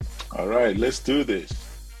All right, let's do this.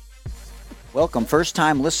 Welcome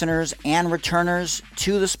first-time listeners and returners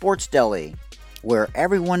to the Sports Deli, where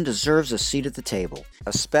everyone deserves a seat at the table,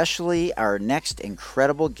 especially our next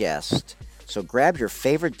incredible guest. So grab your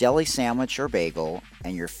favorite deli sandwich or bagel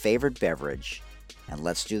and your favorite beverage, and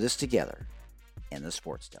let's do this together in the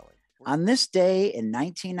Sports Deli. On this day in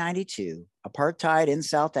 1992, apartheid in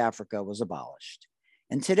South Africa was abolished.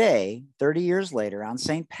 And today, 30 years later, on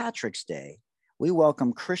St. Patrick's Day, we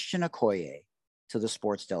welcome Christian Okoye to the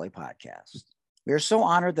Sports Deli podcast. We are so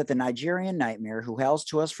honored that the Nigerian Nightmare, who hails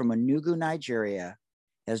to us from Enugu, Nigeria,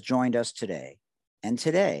 has joined us today. And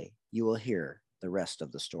today, you will hear the rest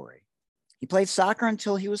of the story. He played soccer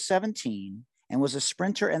until he was 17 and was a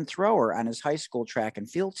sprinter and thrower on his high school track and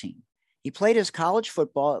field team. He played his college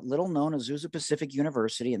football at little-known Azusa Pacific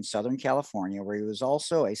University in Southern California, where he was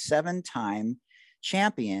also a 7-time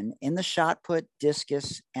champion in the shot put,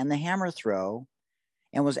 discus, and the hammer throw,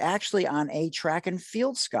 and was actually on a track and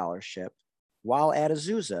field scholarship while at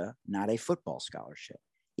Azusa, not a football scholarship.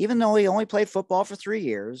 Even though he only played football for 3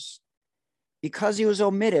 years, because he was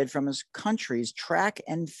omitted from his country's track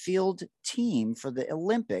and field team for the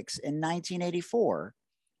Olympics in 1984,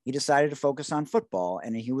 he decided to focus on football,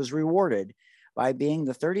 and he was rewarded by being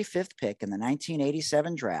the 35th pick in the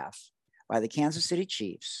 1987 draft by the Kansas City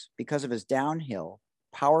Chiefs because of his downhill,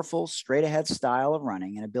 powerful, straight-ahead style of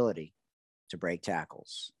running and ability to break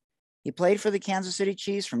tackles. He played for the Kansas City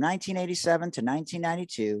Chiefs from 1987 to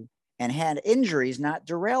 1992, and had injuries not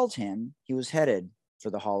derailed him, he was headed for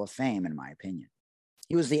the Hall of Fame, in my opinion.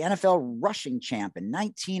 He was the NFL rushing champ in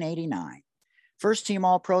 1989. First team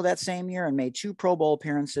All-Pro that same year, and made 2 Pro Bowl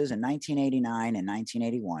appearances in 1989 and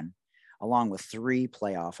 1981, along with 3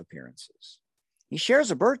 playoff appearances. He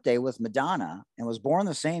shares a birthday with Madonna and was born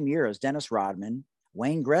the same year as Dennis Rodman,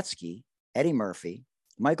 Wayne Gretzky, Eddie Murphy,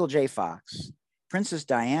 Michael J. Fox, Princess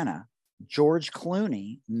Diana, George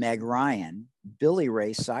Clooney, Meg Ryan, Billy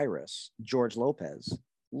Ray Cyrus, George Lopez,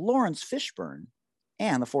 Lawrence Fishburne,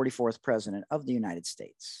 and the 44th President of the United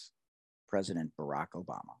States, President Barack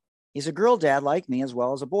Obama. He's a girl dad like me, as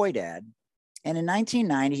well as a boy dad. And in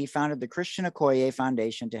 1990, he founded the Christian Okoye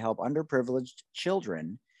Foundation to help underprivileged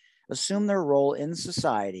children assume their role in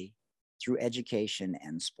society through education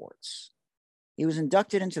and sports. He was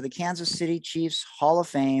inducted into the Kansas City Chiefs Hall of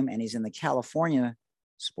Fame, and he's in the California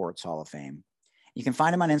Sports Hall of Fame. You can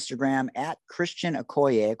find him on Instagram at Christian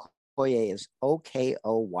Okoye. Okoye is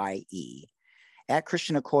Okoye. At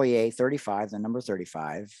Christian Okoye 35, the number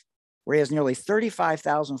 35, where he has nearly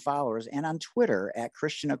 35,000 followers, and on Twitter at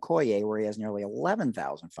Christian Okoye, where he has nearly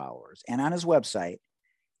 11,000 followers, and on his website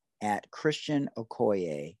at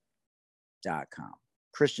christianokoye.com.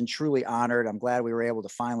 Christian, truly honored. I'm glad we were able to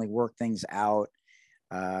finally work things out.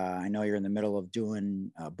 I know you're in the middle of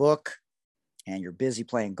doing a book, and you're busy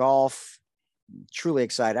playing golf. Truly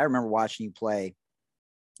excited. I remember watching you play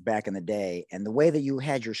back in the day, and the way that you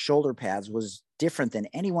had your shoulder pads was different than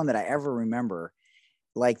anyone that I ever remember.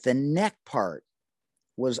 Like the neck part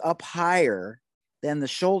was up higher than the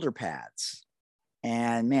shoulder pads.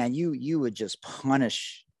 And man, you would just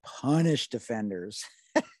punish defenders.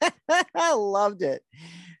 I loved it.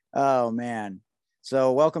 Oh man.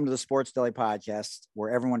 So welcome to the Sports Deli podcast, where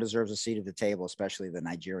everyone deserves a seat at the table, especially the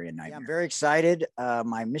Nigerian Nightmare. Yeah, I'm very excited.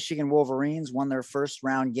 My Michigan Wolverines won their first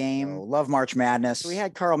round game. Love March Madness. We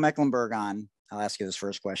had Carl Mecklenburg on. I'll ask you this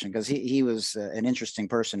first question because he was an interesting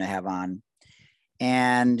person to have on.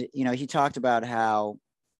 And, you know, he talked about how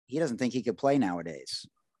he doesn't think he could play nowadays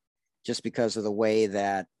just because of the way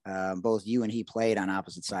that both you and he played on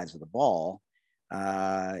opposite sides of the ball,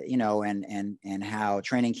 you know, and how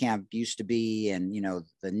training camp used to be, and, you know,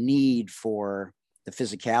 the need for the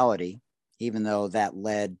physicality, even though that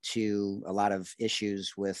led to a lot of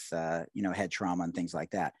issues with, you know, head trauma and things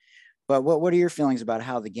like that. But what are your feelings about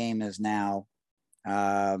how the game is now,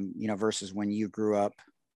 you know, versus when you grew up,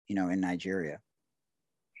 you know, in Nigeria?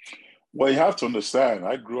 Well, you have to understand,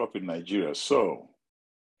 I grew up in Nigeria, so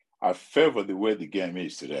I favor the way the game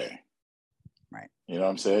is today. Right. You know what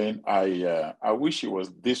I'm saying? I wish it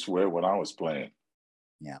was this way when I was playing.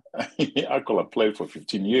 Yeah. I could have played for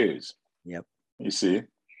 15 years. Yep. You see?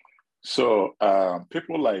 So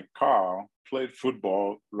people like Carl played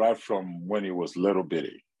football right from when he was little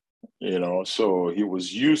bitty. You know, so he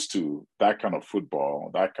was used to that kind of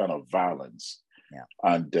football, that kind of violence. Yeah.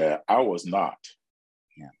 And I was not.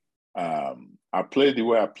 I played the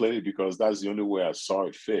way I played because that's the only way I saw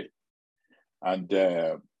it fit. And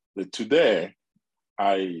today,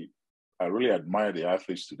 I really admire the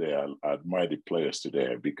athletes today. I admire the players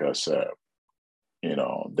today because, you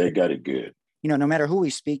know, they got it good. no matter who we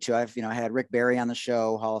speak to, I've, I had Rick Barry on the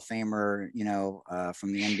show, Hall of Famer,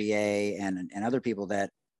 from the NBA and other people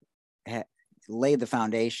that laid the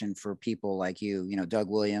foundation for people like you, Doug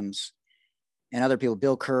Williams and other people.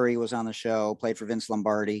 Bill Curry was on the show, played for Vince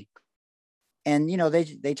Lombardi. And,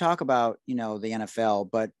 they talk about, the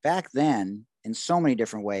NFL, but back then in so many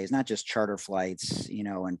different ways, not just charter flights,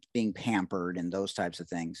 and being pampered and those types of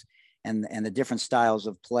things. And the different styles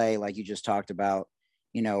of play, like you just talked about,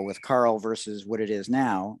 with Carl versus what it is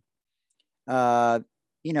now. Do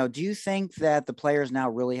you think that the players now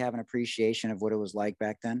really have an appreciation of what it was like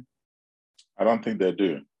back then? I don't think they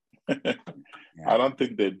do. Yeah. I don't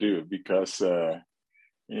think they do because,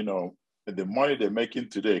 the money they're making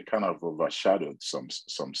today kind of overshadowed some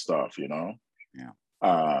stuff, Yeah.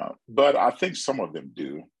 But I think some of them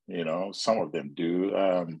do, some of them do.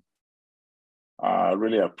 I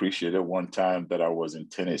really appreciated one time that I was in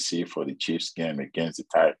Tennessee for the Chiefs game against the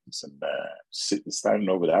Titans, and standing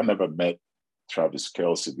over there, I never met Travis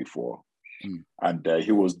Kelce before. Mm. And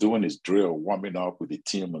he was doing his drill, warming up with the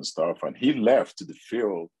team and stuff. And he left the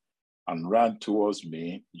field and ran towards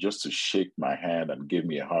me just to shake my hand and give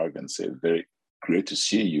me a hug and say, very great to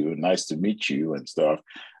see you, nice to meet you and stuff.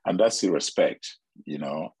 And that's the respect,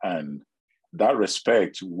 and that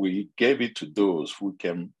respect, we gave it to those who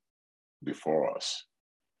came before us.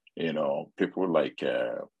 People like,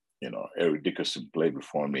 Eric Dickerson played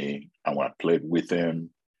before me, and I played with him.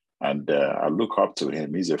 And I look up to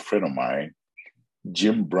him. He's a friend of mine.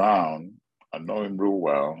 Jim Brown, I know him real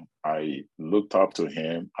well. I looked up to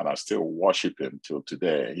him and I still worship him till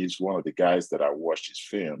today. He's one of the guys that I watched his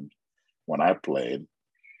film when I played.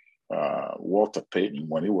 Walter Payton,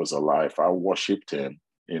 when he was alive, I worshiped him,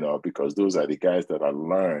 because those are the guys that I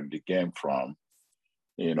learned the game from.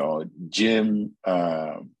 Jim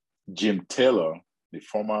Taylor, the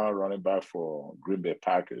former running back for Green Bay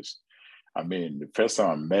Packers. I mean, the first time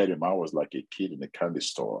I met him, I was like a kid in the candy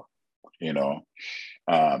store,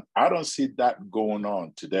 I don't see that going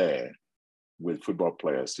on today with football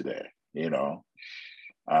players today, I don't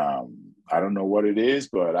know what it is,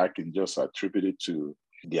 but I can just attribute it to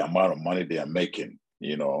the amount of money they are making.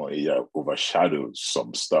 It overshadowed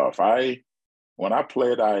some stuff. When I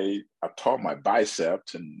played, I tore my bicep,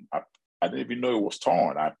 and I didn't even know it was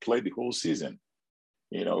torn. I played the whole season.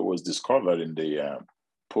 It was discovered in the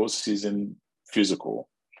postseason physical.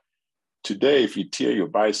 Today, if you tear your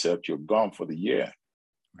bicep, you're gone for the year.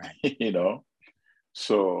 Right.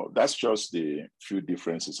 So that's just the few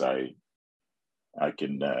differences I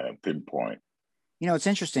can pinpoint. It's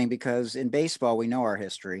interesting because in baseball, we know our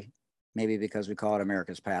history, maybe because we call it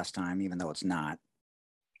America's pastime, even though it's not.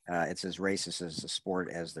 It's as racist as a sport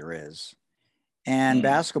as there is. And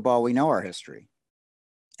basketball, we know our history,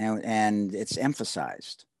 and it's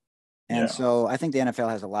emphasized. And so I think the NFL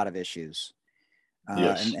has a lot of issues,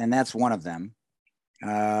 yes. and that's one of them.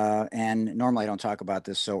 And normally I don't talk about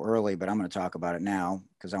this so early, but I'm going to talk about it now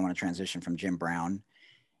because I want to transition from Jim Brown.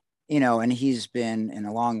 And he's been in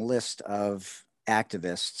a long list of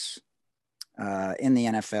activists in the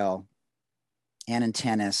NFL and in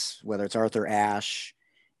tennis, whether it's Arthur Ashe,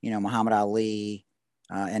 Muhammad Ali,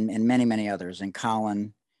 and many, many others, and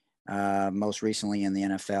Colin, most recently in the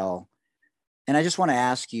NFL. And I just want to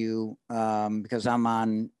ask you, because I'm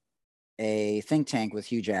on a think tank with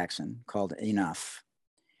Hugh Jackson called Enough.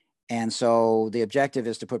 And so the objective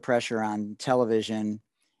is to put pressure on television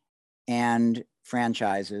and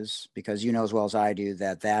franchises, because you know as well as I do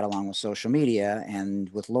that along with social media and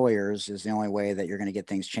with lawyers is the only way that you're going to get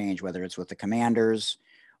things changed, whether it's with the Commanders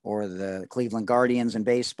or the Cleveland Guardians in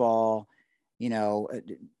baseball.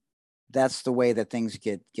 That's the way that things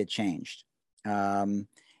get changed.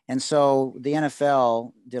 And so the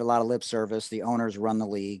NFL did a lot of lip service. The owners run the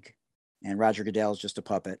league, and Roger Goodell is just a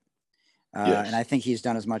puppet. Yes. And I think he's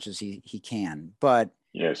done as much as he can. But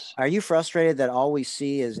yes, are you frustrated that all we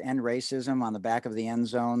see is end racism on the back of the end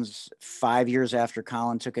zones 5 years after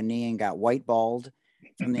Colin took a knee and got white balled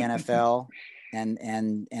from the NFL?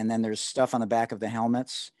 And then there's stuff on the back of the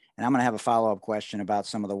helmets. And I'm going to have a follow-up question about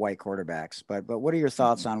some of the white quarterbacks. But what are your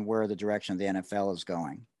thoughts on where the direction of the NFL is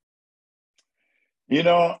going? They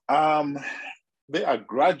are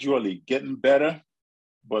gradually getting better,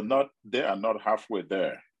 but they are not halfway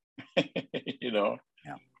there. Yeah.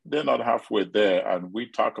 They're not halfway there. And we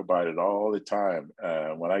talk about it all the time.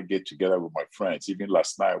 When I get together with my friends, even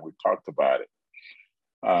last night, we talked about it.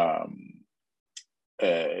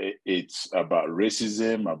 It's about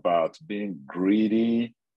racism, about being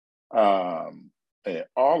greedy,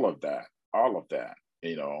 all of that.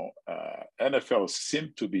 NFL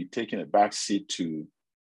seemed to be taking a backseat to,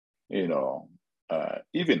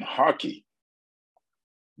 even hockey.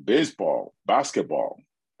 baseball, basketball.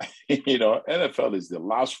 NFL is the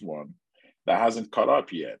last one that hasn't caught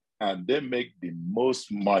up yet, and they make the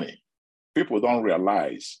most money. People don't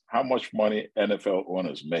realize how much money NFL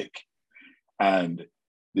owners make, and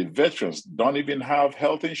the veterans don't even have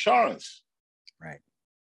health insurance. Right.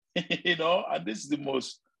 And this is the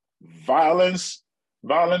most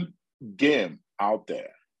violent game out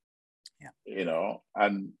there. Yeah.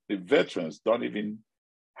 And the veterans don't even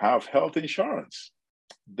have health insurance.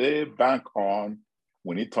 They bank on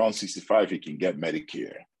when he turns 65, he can get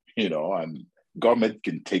Medicare, and government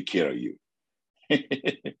can take care of you.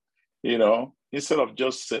 Instead of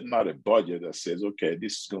just setting out a budget that says, okay,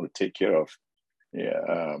 this is going to take care of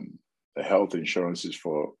the health insurances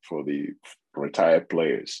for the retired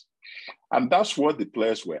players. And that's what the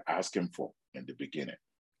players were asking for in the beginning.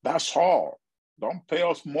 That's all. Don't pay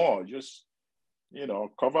us more. Just,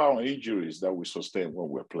 cover our injuries that we sustain when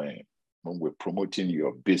we're playing, when we're promoting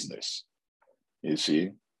your business. You see?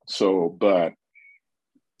 So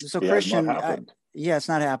Christian, it's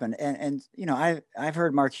not happened. And I've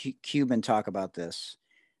heard Mark Cuban talk about this,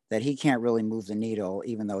 that he can't really move the needle,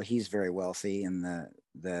 even though he's very wealthy in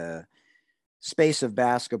the space of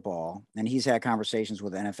basketball, and he's had conversations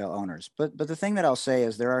with NFL owners. But the thing that I'll say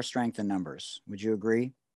is there are strength in numbers. Would you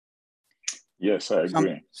agree? Yes, I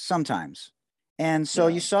agree. Sometimes. And so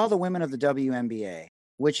you saw the women of the WNBA,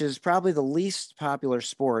 which is probably the least popular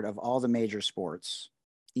sport of all the major sports,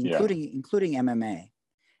 including MMA.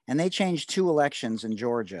 And they changed 2 elections in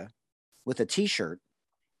Georgia with a T-shirt,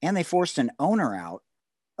 and they forced an owner out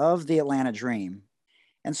of the Atlanta Dream.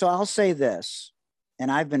 And so I'll say this,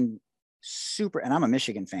 and I've been and I'm a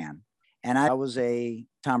Michigan fan, and I was a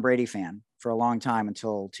Tom Brady fan for a long time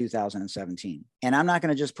until 2017. And I'm not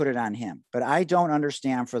going to just put it on him, but I don't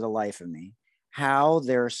understand for the life of me how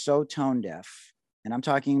they're so tone deaf. And I'm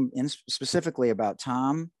talking specifically about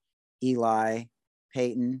Tom, Eli,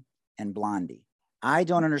 Peyton, and Blondie. I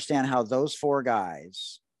don't understand how those 4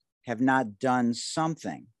 guys have not done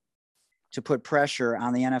something to put pressure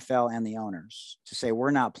on the NFL and the owners to say,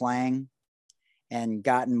 we're not playing, and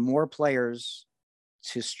gotten more players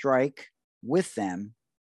to strike with them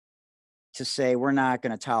to say, we're not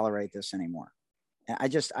going to tolerate this anymore. I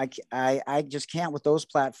just can't with those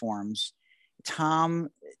platforms. Tom,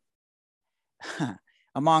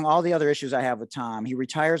 among all the other issues I have with Tom, he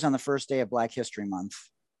retires on the first day of Black History Month,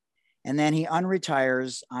 and then he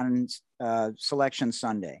unretires on Selection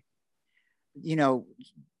Sunday.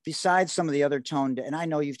 Besides some of the other tone, and I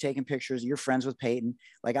know you've taken pictures, you're friends with Peyton,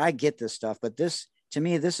 like I get this stuff, but this, to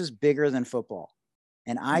me, this is bigger than football.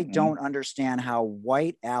 And I don't understand how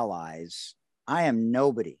white allies, I am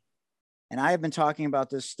nobody. And I have been talking about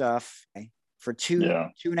this stuff for two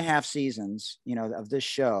and a half seasons, of this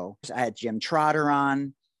show. I had Jim Trotter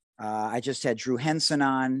on. I just had Drew Henson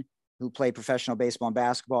on, who played professional baseball and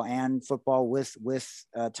basketball and football with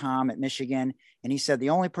Tom at Michigan. And he said the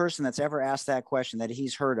only person that's ever asked that question that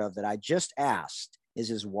he's heard of that I just asked is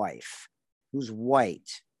his wife, who's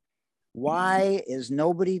white. Why is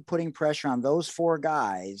nobody putting pressure on those 4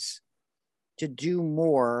 guys to do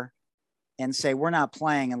more and say, we're not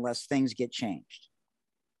playing unless things get changed?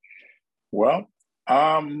 Well,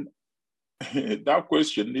 that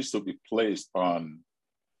question needs to be placed on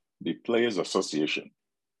the Players Association.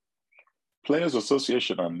 Players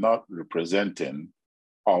Association are not representing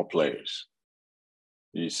all players.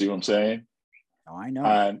 You see what I'm saying? Oh, I know.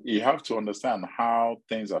 And you have to understand how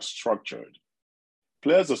things are structured.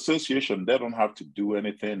 Players Association, they don't have to do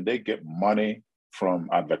anything. They get money from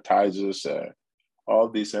advertisers. All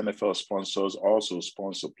these NFL sponsors also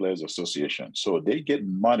sponsor Players Association. So they get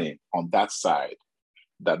money on that side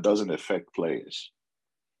that doesn't affect players.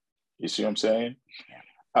 You see what I'm saying?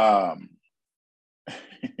 Yeah.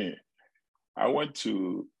 I went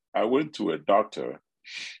to a doctor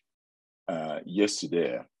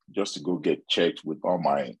yesterday just to go get checked with all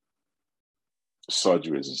my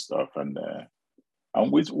surgeries and stuff. And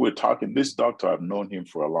we were talking, this doctor, I've known him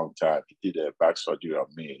for a long time. He did a back surgery on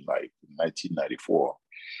me in 1994.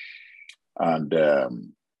 And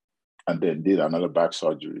then did another back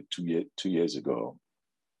surgery 2 years ago.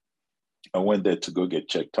 I went there to go get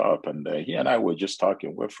checked up, and he and I were just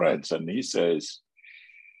talking. We're friends. And he says,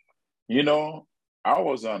 I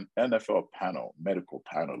was on NFL panel, medical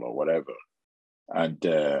panel or whatever. And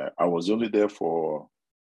I was only there for,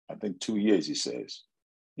 I think, 2 years, he says.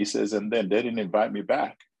 He says, and then they didn't invite me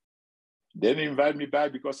back. They didn't invite me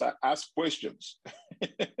back because I asked questions.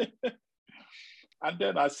 And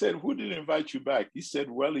then I said, who didn't invite you back? He said,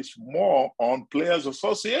 well, it's more on Players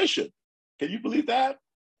Association. Can you believe that?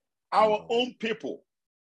 Our own people.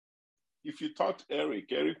 If you talk to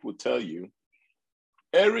Eric will tell you,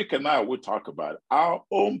 Eric and I will talk about it. Our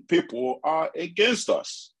own people are against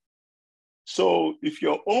us. So if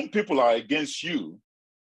your own people are against you,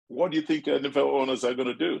 what do you think NFL owners are going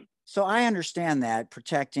to do? So I understand that,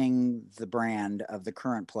 protecting the brand of the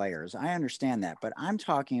current players. I understand that, but I'm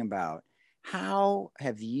talking about, how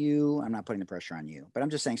have you, I'm not putting the pressure on you, but I'm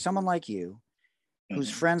just saying, someone like you who's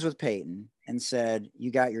friends with Peyton and said,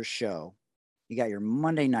 you got your show, you got your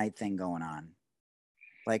Monday night thing going on.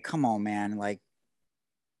 Like, come on, man. Like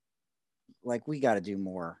we got to do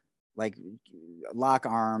more. Like, lock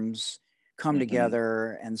arms, come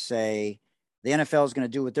together and say, the NFL is going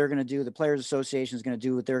to do what they're going to do. The Players Association is going to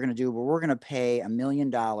do what they're going to do, but we're going to pay $1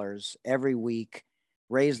 million every week,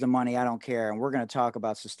 raise the money. I don't care. And we're going to talk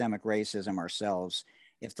about systemic racism ourselves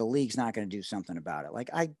if the league's not going to do something about it.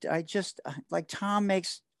 Like, I just, like, Tom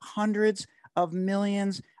makes hundreds of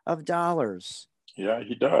millions of dollars. Yeah,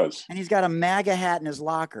 he does. And he's got a MAGA hat in his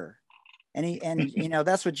locker. And you know,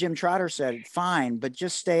 that's what Jim Trotter said. Fine, but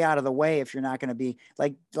just stay out of the way if you're not going to be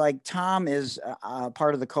like Tom is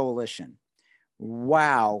part of the coalition.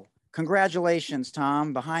 Wow. Congratulations,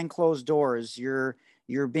 Tom. Behind closed doors, you're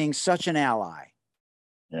being such an ally.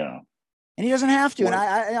 Yeah. And he doesn't have to. Well,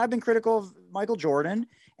 and I've been critical of Michael Jordan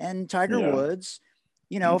and Tiger Woods,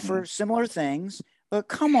 you know, for similar things. But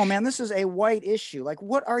come on, man, this is a white issue. Like,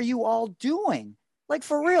 what are you all doing? Like,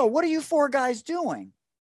 for real, what are you four guys doing?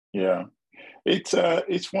 Yeah.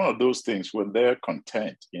 It's one of those things when they're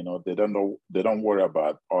content, you know, they don't worry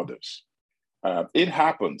about others. It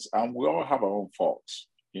happens, and we all have our own faults.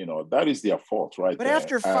 You know, that is their fault right but there. But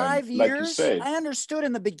after 5 years, like you said, I understood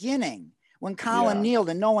in the beginning when Colin kneeled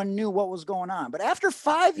and no one knew what was going on. But after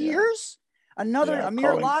 5 years,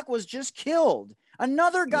 Amir Locke was just killed.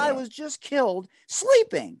 Another guy was just killed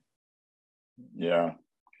sleeping. Yeah.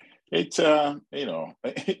 It's, you know,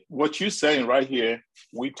 what you're saying right here,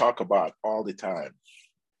 we talk about all the time,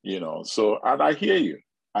 you know, so, and I hear you.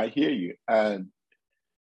 And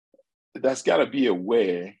there's got to be a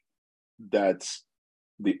way that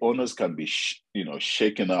the owners can be,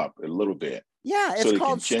 shaken up a little bit. Yeah, it's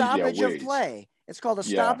called stoppage of play. It's called a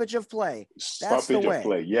stoppage of play. That's the way. Stoppage of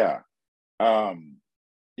play, yeah.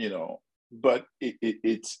 You know, but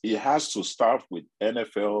it has to start with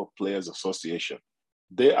NFL Players Association.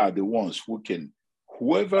 They are the ones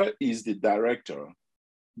whoever is the director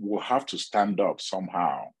will have to stand up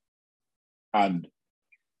somehow and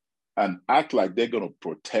act like they're going to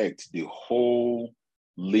protect the whole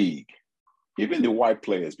league, even the white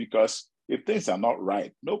players, because if things are not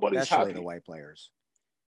right, nobody's especially happy. The white players.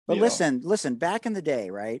 But listen, back in the day,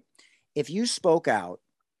 right? If you spoke out,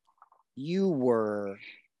 you were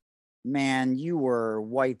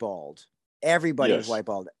whiteballed. Everybody was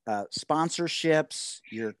whiteballed. Sponsorships,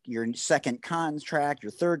 your second contract,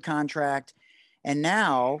 your third contract. And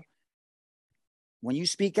now when you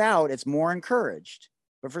speak out, it's more encouraged.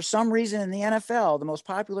 But for some reason in the NFL, the most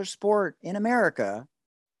popular sport in America,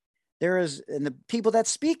 and the people that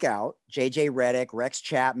speak out, JJ Redick, Rex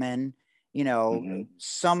Chapman, you know,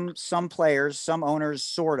 some players, some owners,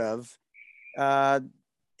 sort of,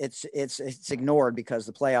 it's ignored because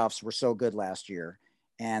the playoffs were so good last year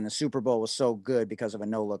and the Super Bowl was so good because of a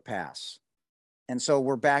no-look pass. And so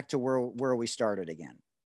we're back to where we started again.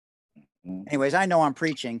 Anyways, I know I'm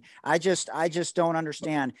preaching. I just don't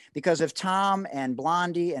understand, because if Tom and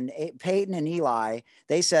Blondie and Peyton and Eli,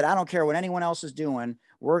 they said, I don't care what anyone else is doing,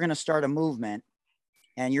 we're going to start a movement,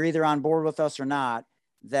 and you're either on board with us or not,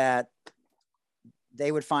 that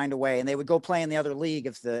they would find a way, and they would go play in the other league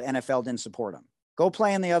if the NFL didn't support them. Go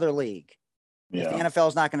play in the other league. If the NFL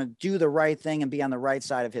is not going to do the right thing and be on the right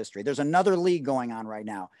side of history. There's another league going on right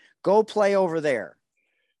now. Go play over there.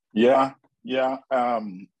 Yeah.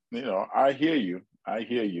 You know, I hear you.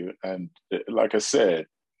 And like I said,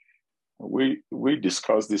 we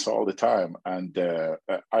discuss this all the time, and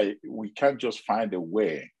we can't just find a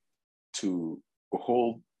way to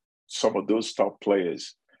hold some of those top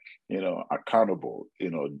players, you know, accountable,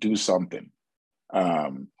 you know, do something. I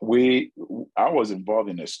was involved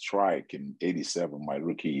in a strike in '87, my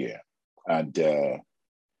rookie year, and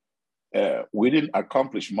we didn't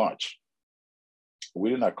accomplish much.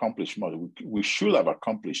 We should have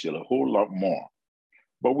accomplished a whole lot more,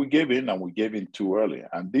 but we gave in, and we gave in too early.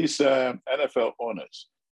 And these NFL owners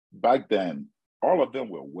back then, all of them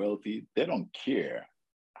were wealthy. They don't care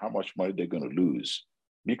how much money they're going to lose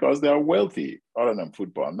because they are wealthy other than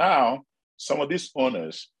football. Now, some of these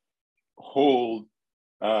owners hold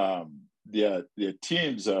their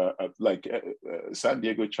teams, like San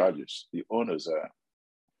Diego Chargers. The owners,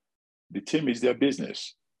 the team is their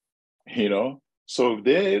business, you know? So if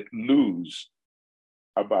they lose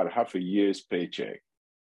about half a year's paycheck,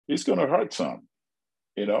 it's going to hurt some.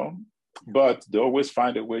 you know, but they always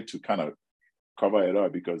find a way to kind of cover it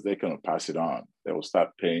up because they can pass it on. They will start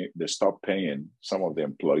paying, they stop paying some of the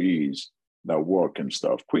employees that work and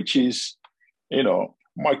stuff, which is, you know,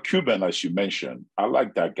 Mark Cuban, as you mentioned, I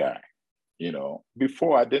like that guy. You know,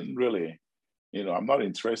 before I didn't really, you know, I'm not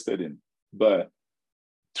interested in, but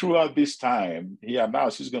throughout this time, he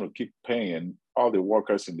announced he's going to keep paying all the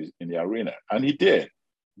workers in the arena. And he did,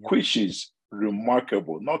 which is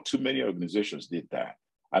remarkable. Not too many organizations did that.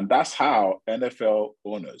 And that's how NFL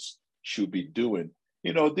owners should be doing.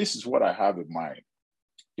 You know, this is what I have in mind.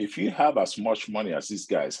 If you have as much money as these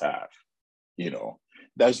guys have, you know,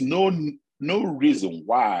 there's no reason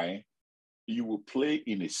why you will play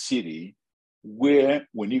in a city where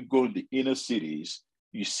when you go to the inner cities,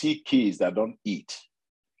 you see kids that don't eat,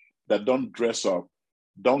 that don't dress up,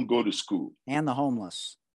 don't go to school. And the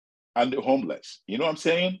homeless. And the homeless. You know what I'm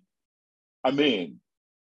saying? I mean,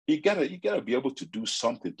 you gotta be able to do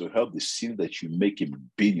something to help the city that you're making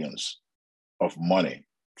billions of money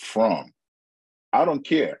from. I don't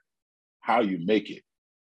care how you make it.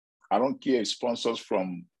 I don't care if sponsors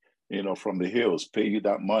from, you know, from the hills pay you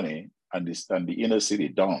that money and the inner city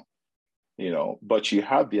don't, you know, but you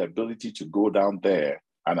have the ability to go down there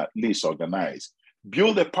and at least organize,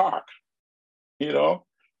 build a park, you know,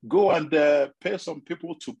 go and pay some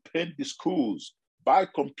people to paint the schools, buy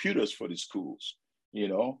computers for the schools, you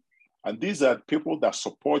know, and these are people that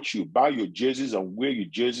support you, buy your jerseys and wear your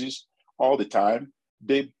jerseys all the time.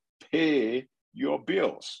 They pay your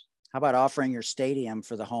bills. How about offering your stadium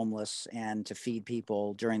for the homeless and to feed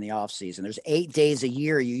people during the off season? There's 8 days a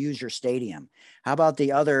year you use your stadium. How about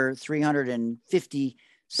the other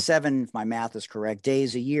 357, if my math is correct,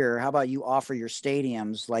 days a year? How about you offer your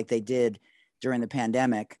stadiums like they did during the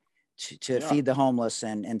pandemic to feed the homeless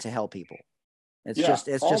and to help people? It's just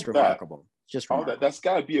remarkable. It's just remarkable. That's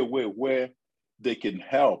got to be a way where they can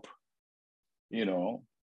help, you know,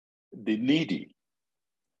 the needy.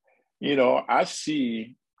 You know, I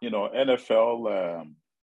see, you know, NFL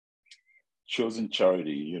chosen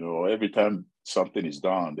charity, you know, every time something is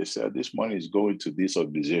done, they say this money is going to this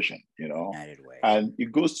organization, you know, and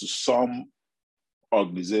it goes to some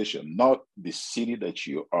organization, not the city that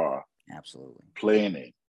you are playing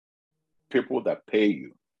in. People that pay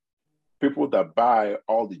you, people that buy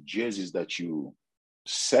all the jerseys that you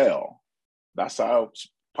sell. That's how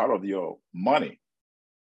part of your money,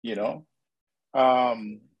 you know.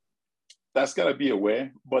 That's got to be a way,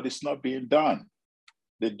 but it's not being done.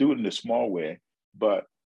 They do it in a small way, but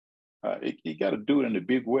you got to do it in a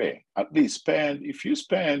big way. At least if you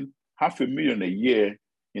spend $500,000 a year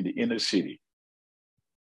in the inner city,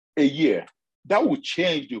 a year, that would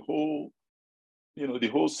change the whole, you know, the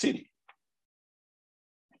whole city.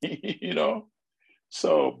 You know,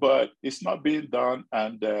 so, but it's not being done.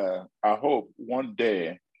 And I hope one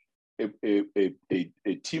day a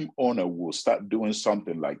team owner will start doing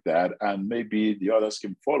something like that, and maybe the others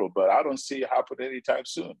can follow. But I don't see it happen anytime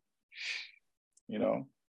soon. You know.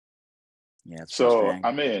 Yeah. So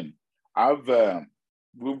I mean,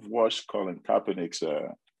 we've watched Colin Kaepernick's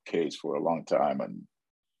case for a long time, and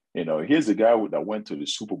you know, here's a guy that went to the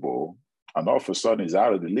Super Bowl, and all of a sudden he's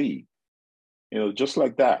out of the league. You know, just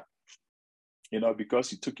like that. You know, because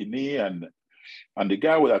he took a knee, and the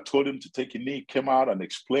guy that told him to take a knee came out and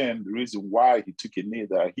explained the reason why he took a knee,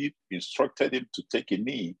 that he instructed him to take a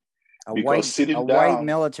knee white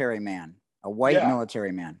military man.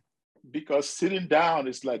 Because sitting down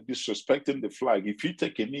is like disrespecting the flag. If you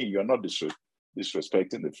take a knee, you're not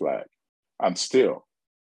disrespecting the flag. And still,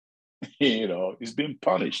 you know, he's being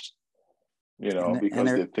punished, you know, because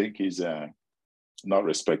they think he's not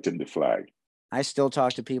respecting the flag. I still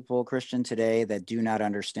talk to people, Christian, today that do not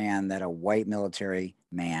understand that a white military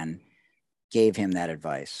man gave him that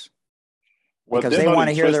advice. Well, because they want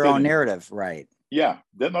to hear their own narrative, right? Yeah,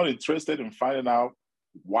 they're not interested in finding out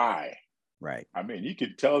why. Right. I mean, you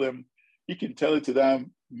can tell it to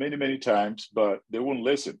them many, many times, but they won't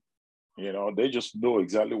listen. You know, they just know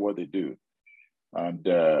exactly what they do. And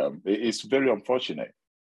it's very unfortunate.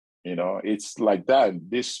 You know, it's like that in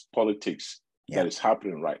this politics that is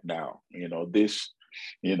happening right now. You know, this,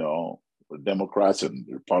 you know, Democrats and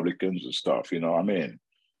Republicans and stuff, you know, I mean,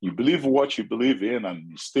 you believe what you believe in and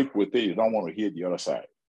you stick with it. You don't want to hear the other side,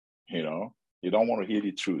 you know, you don't want to hear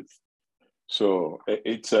the truth. So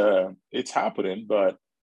it's happening, but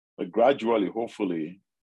gradually, hopefully,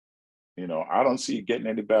 you know, I don't see it getting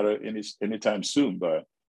any better anytime soon, but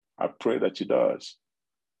I pray that it does.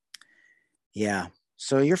 Yeah.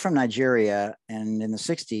 So you're from Nigeria, and in the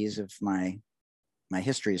 60s, if my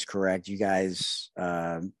history is correct, you guys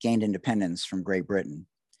gained independence from Great Britain.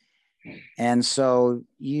 And so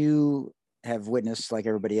you have witnessed, like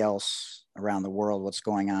everybody else around the world, what's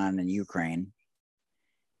going on in Ukraine.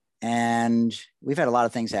 And we've had a lot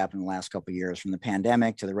of things happen in the last couple of years, from the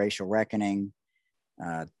pandemic to the racial reckoning,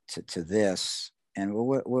 to this. And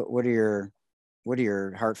what are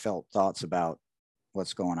your heartfelt thoughts about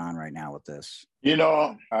what's going on right now with this? You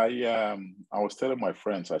know, I was telling my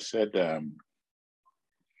friends, I said,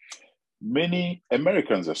 many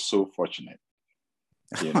Americans are so fortunate,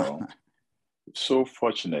 you know, so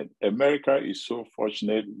fortunate. America is so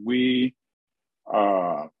fortunate. We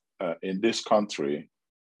are in this country,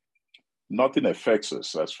 nothing affects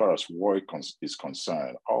us as far as war is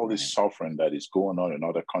concerned. All this suffering that is going on in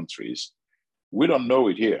other countries, we don't know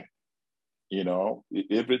it here. You know,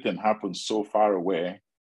 everything happens so far away.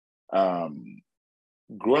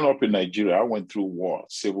 Growing up in Nigeria, I went through war,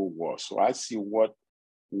 civil war. So I see what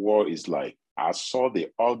war is like. I saw the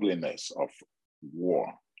ugliness of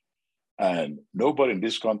war. And nobody in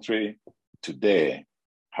this country today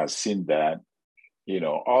has seen that. You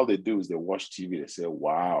know, all they do is they watch TV, they say,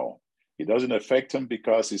 wow. It doesn't affect them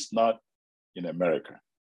because it's not in America.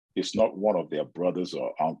 It's not one of their brothers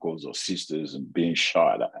or uncles or sisters and being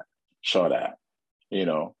shot at, you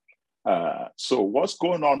know. So what's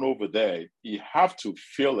going on over there, you have to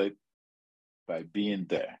feel it by being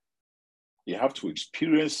there. You have to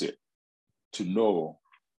experience it to know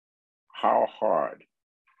how hard,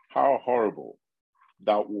 how horrible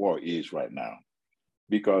that war is right now.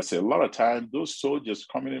 Because a lot of times those soldiers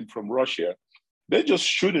coming in from Russia, they're just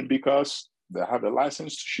shooting because they have a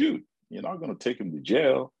license to shoot. You're not going to take them to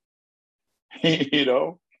jail, you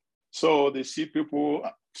know? So they see people,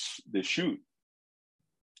 they shoot.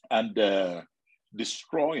 And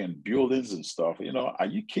destroying buildings and stuff. You know, are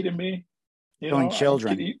you kidding me? You Killing know,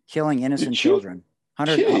 children, killing innocent children.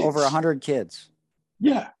 Over 100 kids.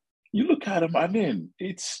 Yeah, you look at them. I mean,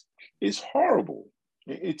 it's horrible.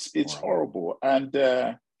 It's horrible. And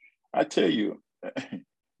I tell you,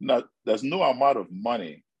 there's no amount of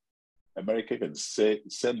money America can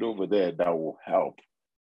send over there that will help.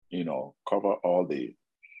 You know, cover all the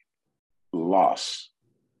loss,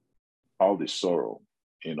 all the sorrow.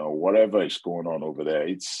 You know, whatever is going on over there,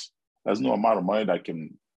 there's no amount of money that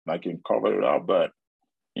can cover it up. But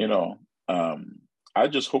you know, I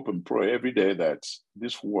just hope and pray every day that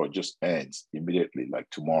this war just ends immediately, like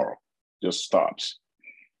tomorrow, just stops,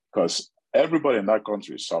 because everybody in that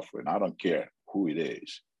country is suffering. I don't care who it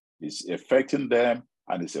is; it's affecting them,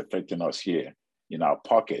 and it's affecting us here in our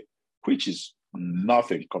pocket, which is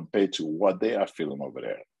nothing compared to what they are feeling over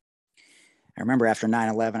there. I remember after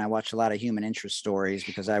 9/11, I watched a lot of human interest stories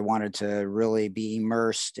because I wanted to really be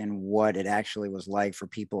immersed in what it actually was like for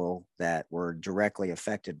people that were directly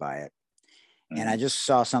affected by it. And I just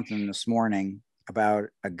saw something this morning about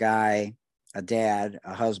a guy, a dad,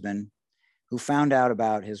 a husband, who found out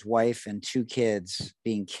about his wife and 2 kids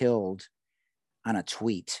being killed on a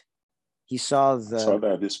tweet. He saw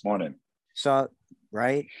that this morning. Saw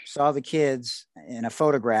the kids in a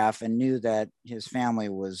photograph and knew that his family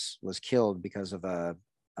was killed because of a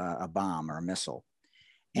bomb or a missile.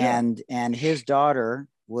 Yeah. And his daughter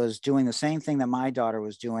was doing the same thing that my daughter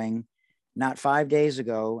was doing not 5 days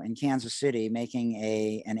ago in Kansas City, making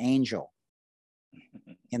an angel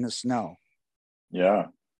in the snow. Yeah.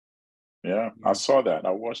 I saw that.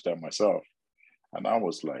 I watched that myself. And I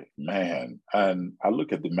was like, man. And I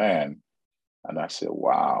look at the man and I said,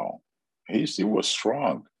 wow. He was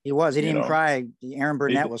strong. He was. He didn't even cry. Aaron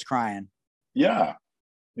Burnett was crying. Yeah,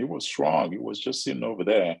 he was strong. He was just sitting over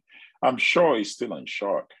there. I'm sure he's still in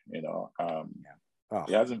shock. You know,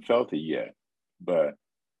 He hasn't felt it yet. But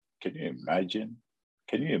can you imagine?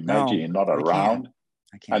 Can you imagine you're not around?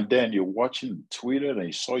 I can't. And then you're watching Twitter and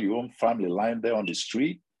you saw your own family lying there on the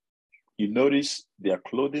street. You notice their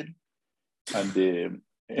clothing and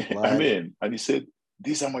and he said,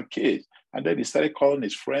 these are my kids. And then he started calling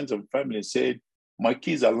his friends and family and said, my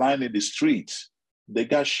kids are lying in the streets. They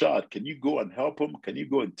got shot. Can you go and help them? Can you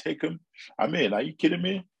go and take them? I mean, are you kidding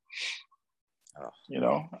me? You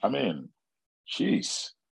know, I mean,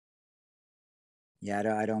 jeez. Yeah,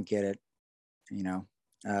 I don't get it. You know,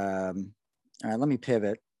 all right, let me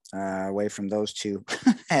pivot away from those two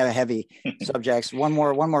heavy subjects. One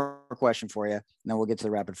more question for you, and then we'll get to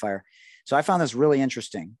the rapid fire. So I found this really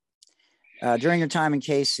interesting. During your time in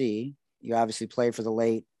KC, you obviously played for the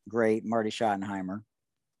late, great Marty Schottenheimer.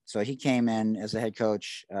 So he came in as a head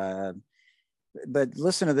coach. But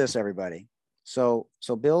listen to this, everybody. So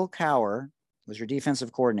Bill Cowher was your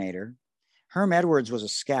defensive coordinator. Herm Edwards was a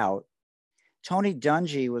scout. Tony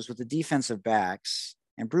Dungy was with the defensive backs.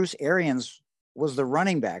 And Bruce Arians was the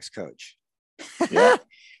running backs coach. Yeah.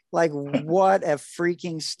 Like, what a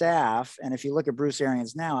freaking staff. And if you look at Bruce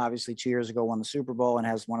Arians now, obviously 2 years ago won the Super Bowl and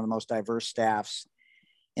has one of the most diverse staffs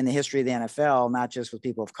in the history of the NFL, not just with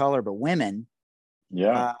people of color, but women.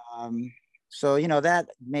 Yeah. So, that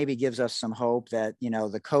maybe gives us some hope that,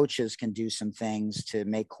 the coaches can do some things to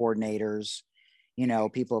make coordinators,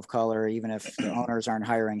 people of color, even if the owners aren't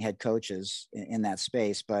hiring head coaches in that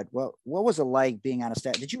space. But what was it like being on a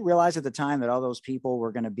staff? Did you realize at the time that all those people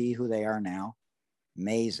were going to be who they are now?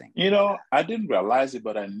 Amazing. I didn't realize it,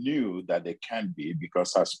 but I knew that they can be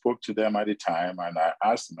because I spoke to them at the time and I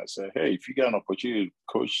asked them, I said, hey, if you get an opportunity to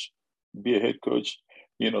coach, be a head coach,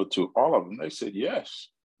 to all of them, they said yes.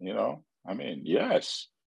 Yes.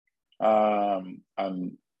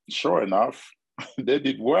 And sure enough, they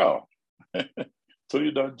did well. So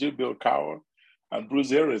J. Bill Cowher and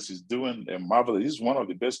Bruce Arians is doing a marvelous. He's one of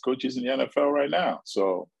the best coaches in the NFL right now.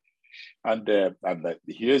 So,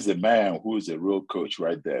 here's the man who is a real coach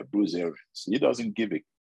right there, Bruce Arians. He doesn't give it.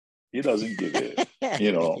 He doesn't give it.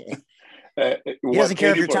 He doesn't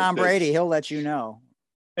care if you're Tom Brady. He'll let you know.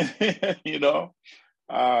 He don't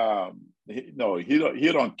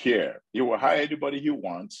care. He will hire anybody he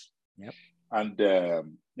wants. Yep. And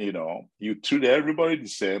you treat everybody the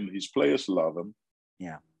same. His players love him.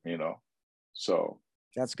 Yeah. So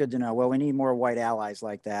that's good to know. Well, we need more white allies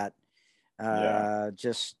like that.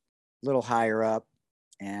 Just a little higher up,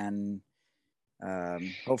 and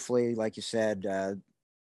hopefully, like you said,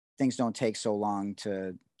 things don't take so long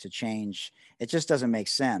to change. It just doesn't make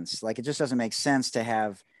sense. Like, it just doesn't make sense to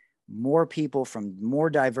have more people from more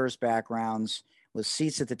diverse backgrounds with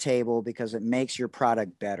seats at the table because it makes your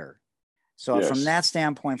product better. So from that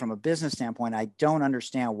standpoint, from a business standpoint, I don't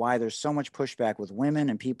understand why there's so much pushback with women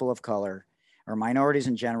and people of color or minorities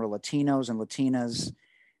in general, Latinos and Latinas,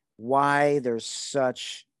 why there's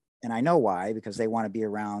such, and I know why, because they want to be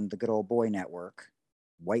around the good old boy network,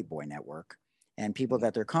 white boy network, and people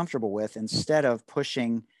that they're comfortable with instead of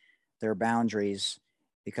pushing their boundaries,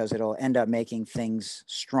 because it'll end up making things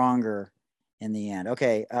stronger in the end.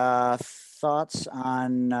 Okay, thoughts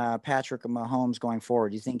on Patrick Mahomes going forward?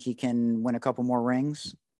 Do you think he can win a couple more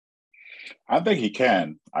rings? I think he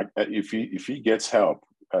can. If he gets help.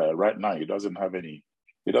 Right now, he doesn't have any.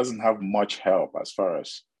 He doesn't have much help as far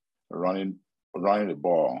as running the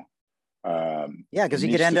ball. Because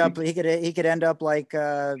he could end up. He could end up like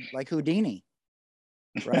Houdini,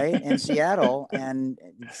 right, in Seattle, and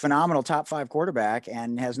phenomenal top 5 quarterback,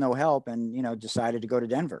 and has no help, and decided to go to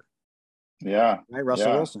Denver. Yeah. Right,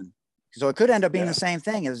 Russell Wilson. So it could end up being the same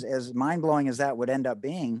thing. As mind blowing as that would end up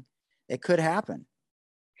being, it could happen.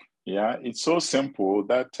 Yeah, it's so simple.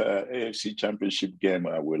 That AFC Championship game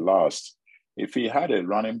we lost. If he had a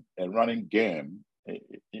running game,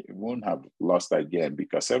 he wouldn't have lost that game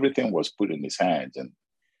because everything was put in his hands,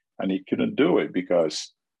 and he couldn't do it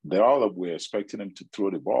because they all were expecting him to throw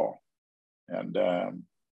the ball, and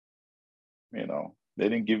they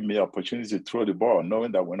didn't give me the opportunity to throw the ball,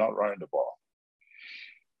 knowing that we're not running the ball.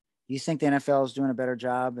 Do you think the NFL is doing a better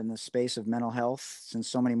job in the space of mental health since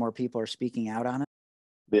so many more people are speaking out on it?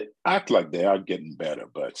 They act like they are getting better,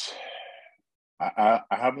 but I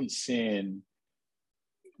haven't seen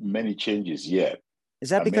many changes yet.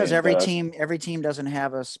 Is that because every team doesn't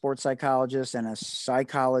have a sports psychologist and a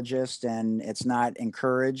psychologist, and it's not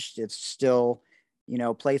encouraged? It's still,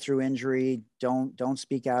 play through injury. Don't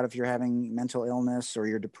speak out if you're having mental illness or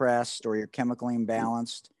you're depressed or you're chemically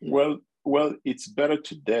imbalanced. Well, it's better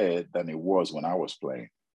today than it was when I was playing.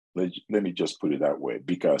 Let me just put it that way,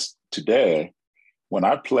 because today, when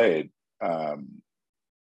I played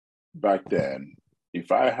back then,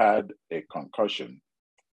 if I had a concussion,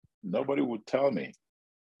 nobody would tell me.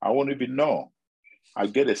 I wouldn't even know. I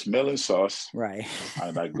get a smelling sauce, right,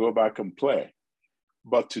 and I go back and play.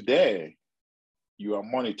 But today, you are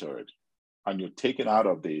monitored, and you're taken out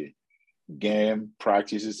of the game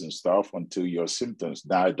practices and stuff until your symptoms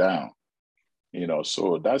die down.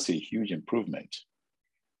 So that's a huge improvement.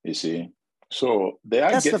 You see, so they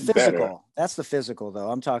are getting better. That's the physical, though.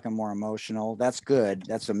 I'm talking more emotional. That's good.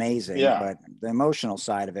 That's amazing. Yeah. But the emotional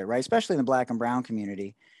side of it, right? Especially in the Black and brown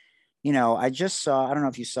community. I just saw, I don't know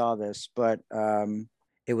if you saw this, but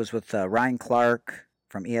it was with Ryan Clark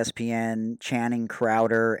from ESPN, Channing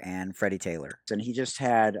Crowder, and Freddie Taylor. And he just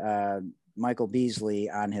had Michael Beasley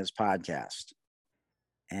on his podcast.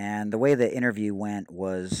 And the way the interview went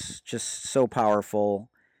was just so powerful.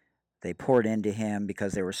 They poured into him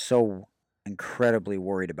because they were so incredibly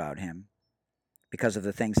worried about him because of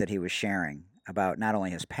the things that he was sharing about not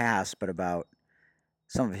only his past, but about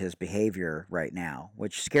some of his behavior right now,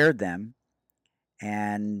 which scared them.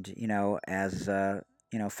 And, as,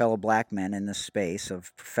 fellow black men in the space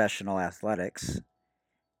of professional athletics,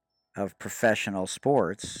 of professional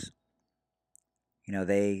sports,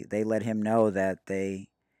 they let him know that they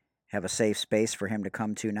have a safe space for him to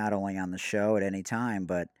come to, not only on the show at any time,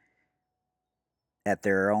 but at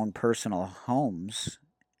their own personal homes,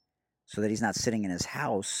 so that he's not sitting in his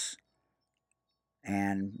house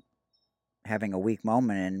and having a weak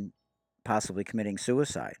moment and possibly committing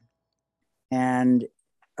suicide. And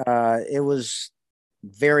it was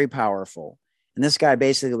very powerful. And this guy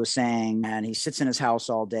basically was saying, and he sits in his house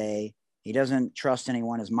all day. He doesn't trust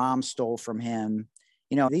anyone. His mom stole from him.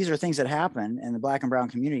 These are things that happen, and the Black and brown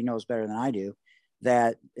community knows better than I do,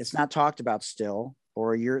 that it's not talked about still,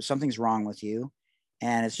 or something's wrong with you.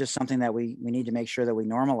 And it's just something that we need to make sure that we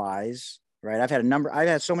normalize, right? I've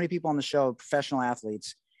had so many people on the show, professional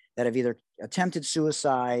athletes, that have either attempted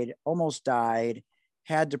suicide, almost died,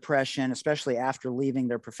 had depression, especially after leaving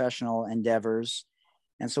their professional endeavors.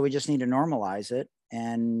 And so we just need to normalize it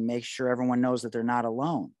and make sure everyone knows that they're not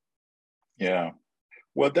alone. Yeah.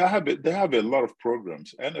 Well, they have a lot of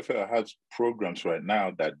programs. NFL has programs right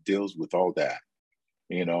now that deals with all that,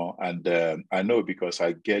 and I know because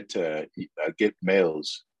I get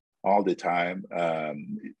mails all the time,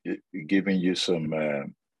 giving you some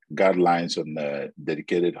guidelines on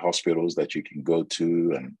dedicated hospitals that you can go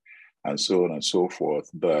to, and so on and so forth.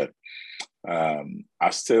 But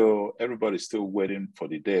everybody's still waiting for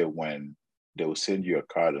the day when they will send you a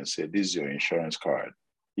card and say, "This is your insurance card.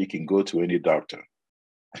 You can go to any doctor,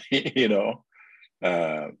 that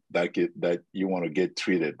you want to get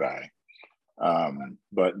treated by."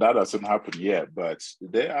 But that hasn't happened yet. But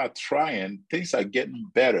they are trying. Things are getting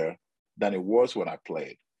better than it was when I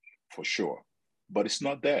played, for sure. But it's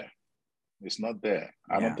not there. It's not there.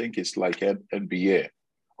 I don't think it's like NBA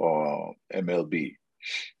or MLB.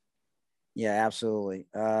 Yeah, absolutely.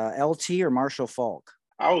 LT or Marshall Falk?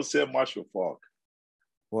 I would say Marshall Falk.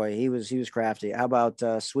 Boy, he was crafty. How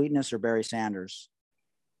about Sweetness or Barry Sanders?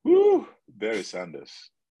 Woo, Barry Sanders.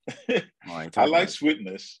 I like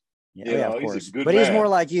Sweetness. Yeah, of course. He's a good but man. He's more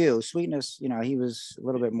like you. Sweetness, he was a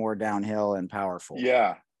little bit more downhill and powerful.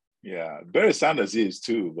 Yeah. Barry Sanders is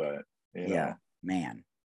too, but man,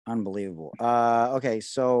 unbelievable. Okay,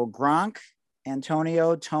 so Gronk,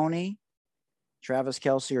 Antonio, Tony, Travis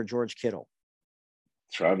Kelce, or George Kittle?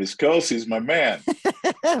 Travis Kelce's my man.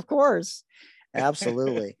 Of course.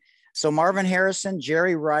 Absolutely. So Marvin Harrison,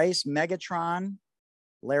 Jerry Rice, Megatron,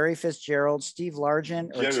 Larry Fitzgerald, Steve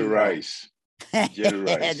Largent, or Jerry Rice. Jerry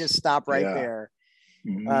Rice. Just stop right there.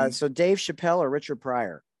 Mm-hmm. So Dave Chappelle or Richard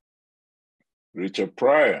Pryor? Richard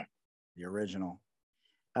Pryor. The original.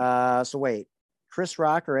 So wait, Chris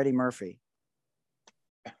Rock or Eddie Murphy?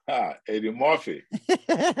 Eddie Murphy.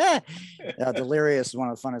 Delirious is one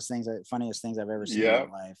of the funniest things I've ever seen in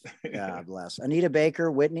my life. God bless. Anita Baker,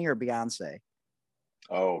 Whitney, or Beyonce?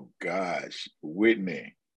 Oh gosh,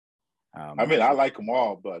 Whitney. I mean, I like them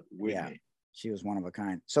all, but Whitney. Yeah, she was one of a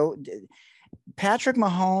kind. So Patrick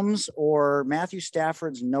Mahomes or Matthew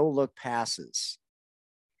Stafford's no-look passes?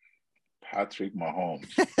 Patrick Mahomes.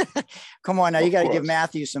 Come on, now you got to give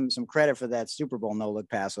Matthew some credit for that Super Bowl no-look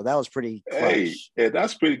pass. So that was pretty clutch. Hey,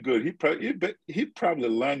 that's pretty good. He probably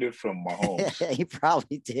learned it from Mahomes. He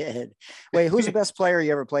probably did. Wait, who's the best player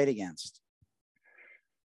you ever played against?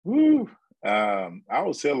 Woo. I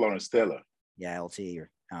would say Lawrence Taylor. Yeah, LT.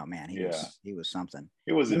 Oh man, he was something.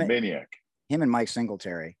 He was a maniac. Him and Mike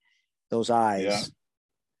Singletary, those eyes.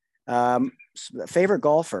 Yeah. Favorite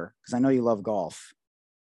golfer, because I know you love golf.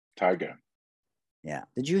 Tiger. Yeah.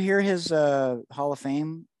 Did you hear his Hall of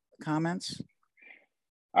Fame comments?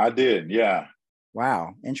 I did. Yeah.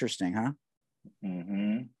 Wow. Interesting, huh?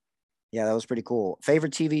 Mm-hmm. Yeah, that was pretty cool.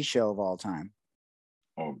 Favorite TV show of all time?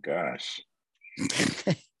 Oh gosh.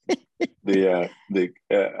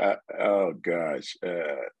 Oh gosh.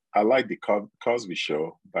 I like the Cosby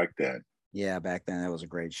Show back then. Yeah, back then that was a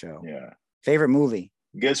great show. Yeah. Favorite movie?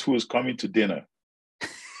 Guess who's coming to dinner?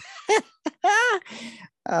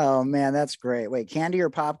 Oh man, that's great. Wait, candy or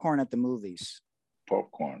popcorn at the movies?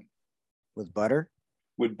 Popcorn. With butter?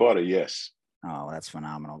 With butter, yes. Oh, that's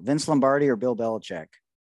phenomenal. Vince Lombardi or Bill Belichick?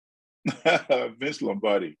 Vince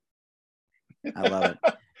Lombardi. I love it.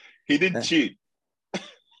 He didn't cheat.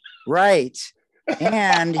 Right.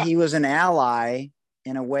 And he was an ally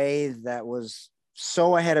in a way that was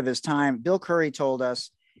so ahead of his time. Bill Curry told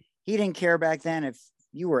us he didn't care back then if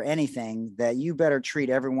you were anything, that you better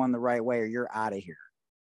treat everyone the right way or you're out of here.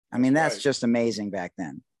 I mean, that's right. Just amazing back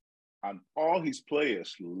then. And all his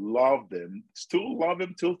players loved him, still love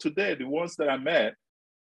him till today. The ones that I met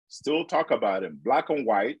still talk about him, black and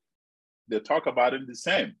white. They talk about him the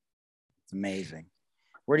same. It's amazing.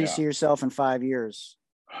 Where do you see yourself in 5 years?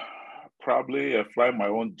 Probably fly my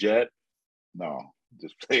own jet. No,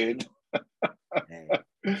 just playing. Hey.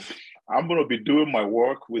 I'm going to be doing my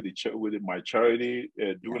work with my charity,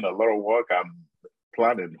 doing a lot of work. I'm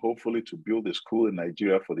planning, hopefully, to build a school in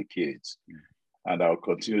Nigeria for the kids, and I'll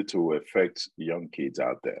continue to affect young kids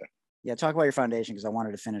out there. Yeah, talk about your foundation, because I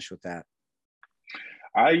wanted to finish with that.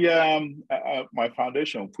 My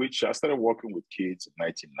foundation, which I started working with kids in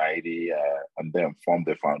 1990, and then formed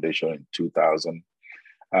the foundation in 2000.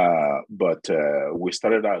 But we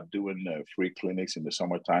started out doing free clinics in the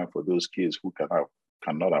summertime for those kids who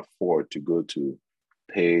cannot afford to go to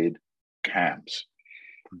paid camps.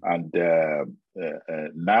 And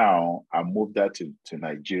now I moved that to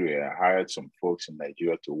Nigeria. I hired some folks in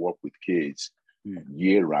Nigeria to work with kids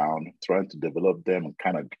year round, trying to develop them and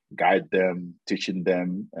kind of guide them, teaching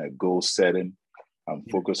them goal setting and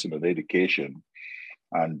focusing on education.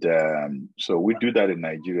 And so we do that in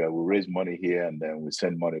Nigeria. We raise money here and then we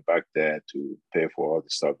send money back there to pay for all the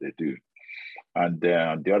stuff they do. And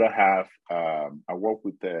then the other half, I work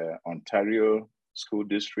with the Ontario School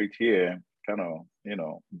District here, kind of,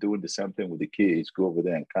 doing the same thing with the kids, go over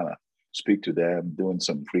there and kind of speak to them, doing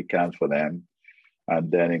some free camps for them. And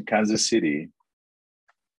then in Kansas City,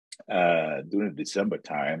 during the December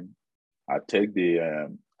time, I take the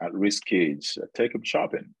at-risk kids, I take them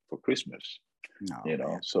shopping for Christmas.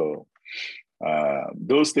 So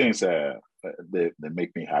those things, they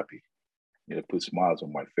make me happy. Put smiles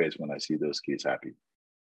on my face when I see those kids happy.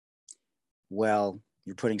 Well,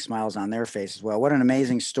 you're putting smiles on their face as well. What an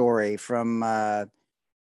amazing story from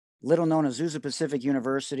little known Azusa Pacific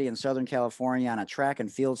University in Southern California on a track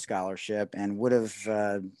and field scholarship, and would have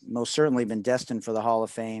most certainly been destined for the Hall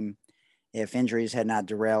of Fame if injuries had not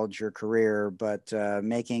derailed your career, but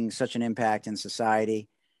making such an impact in society,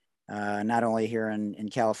 not only here in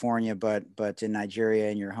California, but in Nigeria,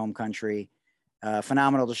 in your home country.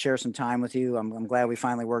 Phenomenal to share some time with you. I'm glad we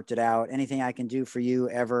finally worked it out. Anything I can do for you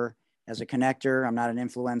ever as a connector? I'm not an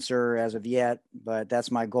influencer as of yet, but that's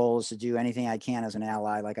my goal, is to do anything I can as an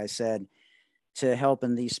ally, like I said, to help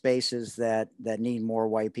in these spaces that need more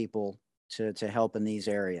white people to help in these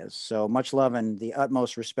areas. So much love and the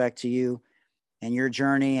utmost respect to you and your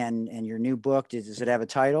journey and your new book. Does it have a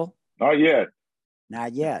title? Not yet.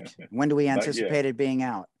 Not yet. When do we anticipate it being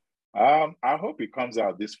out? I hope it comes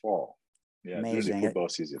out this fall. Yeah, amazing. During the football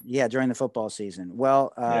season. Yeah, during the football season.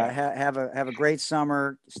 Well, have a great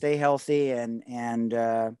summer. Stay healthy, and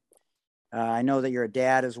I know that you're a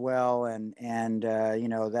dad as well, and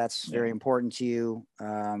that's very important to you.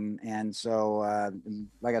 And so,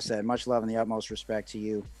 like I said, much love and the utmost respect to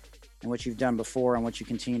you and what you've done before and what you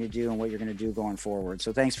continue to do and what you're going to do going forward.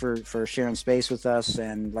 So thanks for sharing space with us.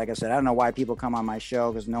 And like I said, I don't know why people come on my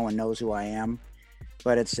show, because no one knows who I am.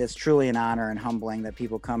 But it's truly an honor and humbling that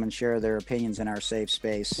people come and share their opinions in our safe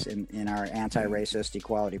space in our anti-racist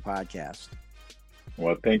equality podcast.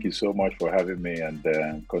 Well, thank you so much for having me,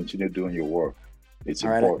 and continue doing your work. It's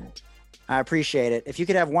important. I appreciate it. If you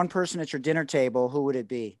could have one person at your dinner table, who would it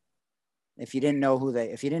be? If you didn't know who they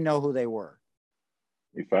were.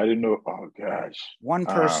 If I didn't know, oh gosh. One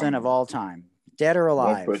person of all time, dead or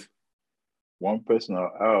alive. One person,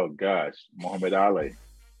 oh gosh, Muhammad Ali.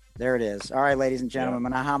 There it is. All right, ladies and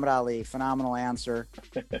gentlemen, Muhammad Ali, phenomenal answer.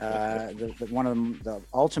 One of the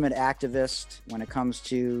ultimate activist when it comes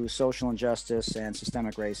to social injustice and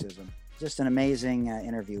systemic racism. Just an amazing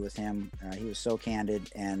interview with him. He was so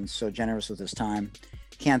candid and so generous with his time.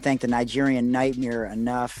 Can't thank the Nigerian Nightmare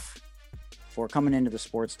enough for coming into the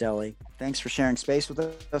Sports Deli. Thanks for sharing space with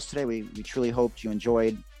us today. We truly hoped you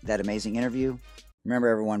enjoyed that amazing interview. Remember,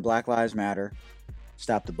 everyone, Black Lives Matter.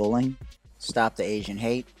 Stop the bullying. Stop the Asian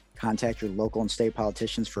hate. Contact your local and state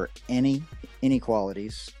politicians for any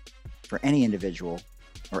inequalities, for any individual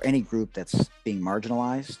or any group that's being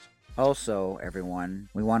marginalized. Also, everyone,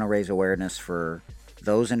 we want to raise awareness for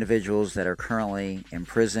those individuals that are currently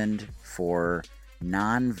imprisoned for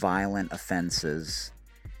non-violent offenses,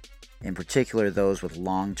 in particular those with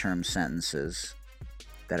long-term sentences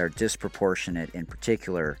that are disproportionate, in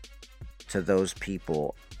particular to those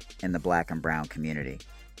people in the Black and brown community.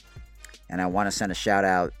 And I want to send a shout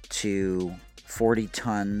out to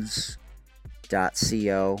 40tons.co.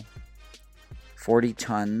 40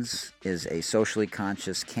 Tons is a socially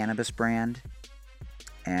conscious cannabis brand,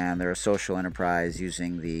 and they're a social enterprise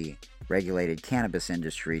using the regulated cannabis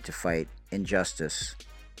industry to fight injustice,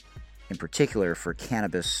 in particular for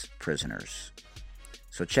cannabis prisoners.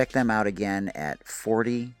 So check them out again at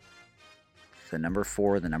 40, the number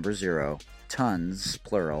 4, the number 0, tons,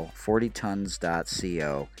 plural,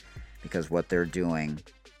 40tons.co. Because what they're doing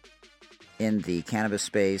in the cannabis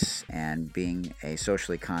space and being a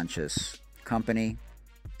socially conscious company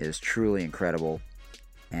is truly incredible.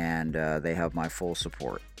 and they have my full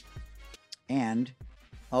support. And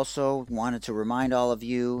also wanted to remind all of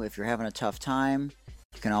you, if you're having a tough time,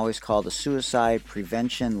 you can always call the Suicide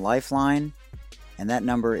Prevention Lifeline, and that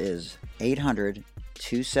number is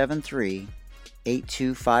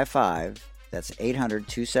 800-273-8255. That's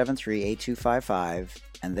 800-273-8255,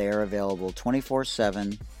 and they are available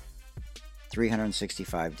 24/7,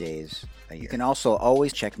 365 days a year. You can also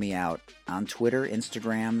always check me out on Twitter,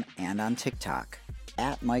 Instagram, and on TikTok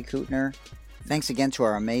at Mike Hootner. Thanks again to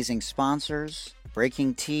our amazing sponsors,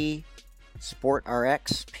 Breaking Tea, Sport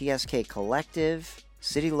RX, PSK Collective,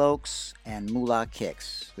 City Lokes, and Moolah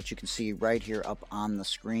Kicks, which you can see right here up on the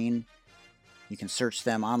screen. You can search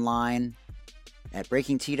them online at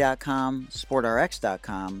breakingtea.com,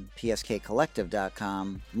 sportrx.com,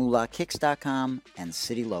 pskcollective.com, moolahkicks.com, and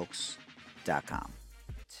citylokes.com.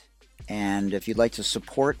 And if you'd like to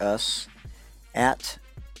support us at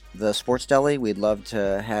the Sports Deli, we'd love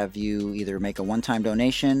to have you either make a one-time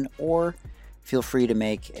donation or feel free to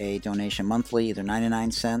make a donation monthly, either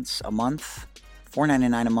 99 cents a month,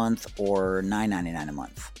 $4.99 a month, or $9.99 a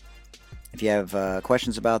month. If you have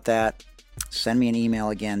questions about that, send me an email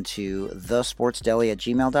again to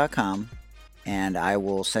thesportsdeli@gmail.com, and I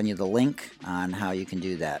will send you the link on how you can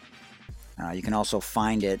do that. You can also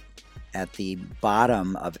find it at the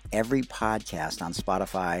bottom of every podcast on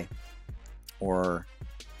Spotify or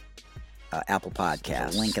Apple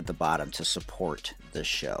Podcasts. Link at the bottom to support the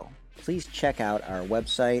show. Please check out our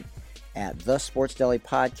website at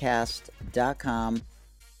thesportsdelipodcast.com.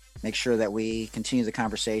 Make sure that we continue the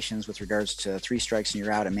conversations with regards to 3 strikes and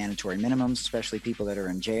you're out and mandatory minimums, especially people that are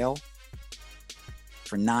in jail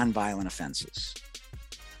for non-violent offenses.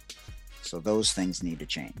 So those things need to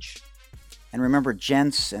change. And remember,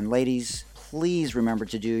 gents and ladies, please remember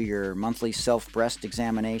to do your monthly self-breast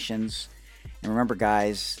examinations. And remember,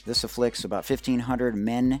 guys, this afflicts about 1,500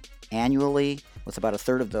 men annually, with about a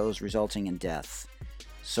third of those resulting in death.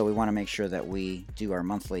 So we want to make sure that we do our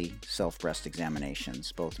monthly self-breast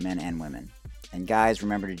examinations, both men and women. And guys,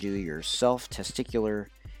 remember to do your self-testicular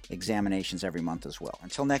examinations every month as well.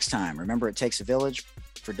 Until next time, remember, it takes a village.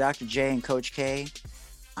 For Dr. J and Coach K,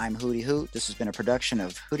 I'm Hootie Hoot. This has been a production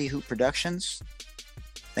of Hootie Hoot Productions.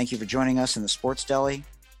 Thank you for joining us in the Sports Deli,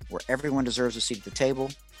 where everyone deserves a seat at the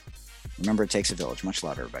table. Remember, it takes a village. Much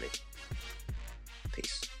love, everybody.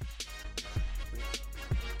 Peace.